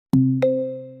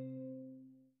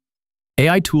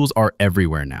AI tools are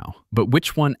everywhere now, but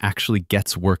which one actually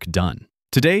gets work done?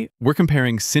 Today, we're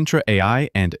comparing Sintra AI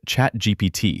and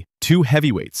ChatGPT, two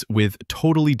heavyweights with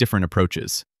totally different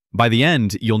approaches. By the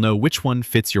end, you'll know which one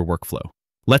fits your workflow.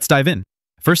 Let's dive in.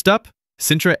 First up,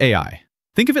 Sintra AI.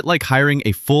 Think of it like hiring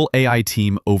a full AI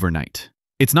team overnight.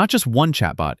 It's not just one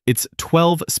chatbot, it's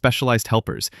 12 specialized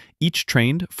helpers, each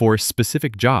trained for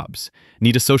specific jobs.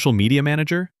 Need a social media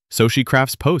manager? So she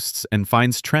crafts posts and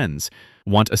finds trends.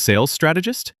 Want a sales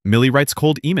strategist? Millie writes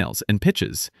cold emails and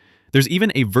pitches. There's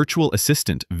even a virtual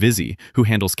assistant, Vizzy, who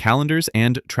handles calendars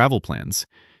and travel plans.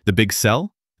 The big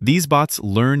sell? These bots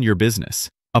learn your business,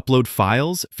 upload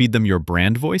files, feed them your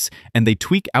brand voice, and they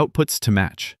tweak outputs to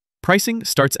match. Pricing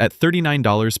starts at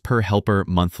 $39 per helper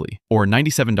monthly, or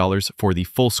 $97 for the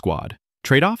full squad.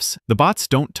 Trade-offs? The bots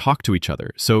don't talk to each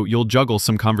other, so you'll juggle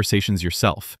some conversations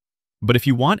yourself. But if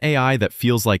you want AI that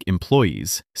feels like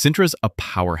employees, Sintra's a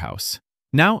powerhouse.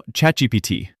 Now,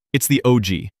 ChatGPT. It's the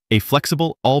OG, a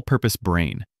flexible, all-purpose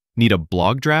brain. Need a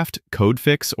blog draft, code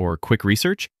fix, or quick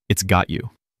research? It's got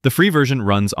you. The free version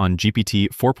runs on GPT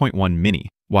 4.1 Mini,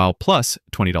 while Plus,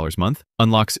 $20 a month,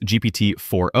 unlocks GPT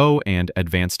 4.0 and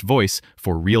Advanced Voice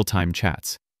for real-time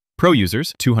chats. Pro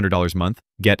users, $200 a month,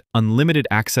 get unlimited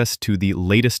access to the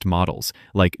latest models,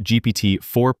 like GPT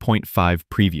 4.5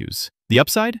 previews. The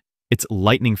upside? It's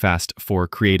lightning fast for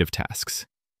creative tasks.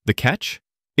 The catch?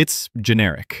 It's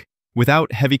generic.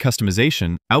 Without heavy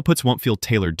customization, outputs won't feel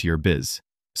tailored to your biz.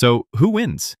 So who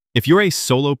wins? If you're a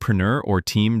solopreneur or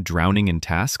team drowning in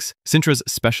tasks, Sintra's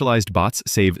specialized bots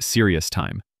save serious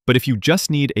time. But if you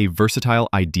just need a versatile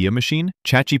idea machine,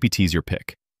 ChatGPT's your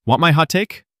pick. Want my hot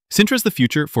take? Sintra's the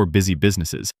future for busy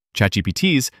businesses.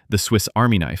 ChatGPT's the Swiss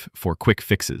Army knife for quick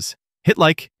fixes. Hit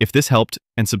like if this helped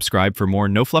and subscribe for more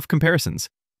no-fluff comparisons.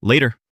 Later.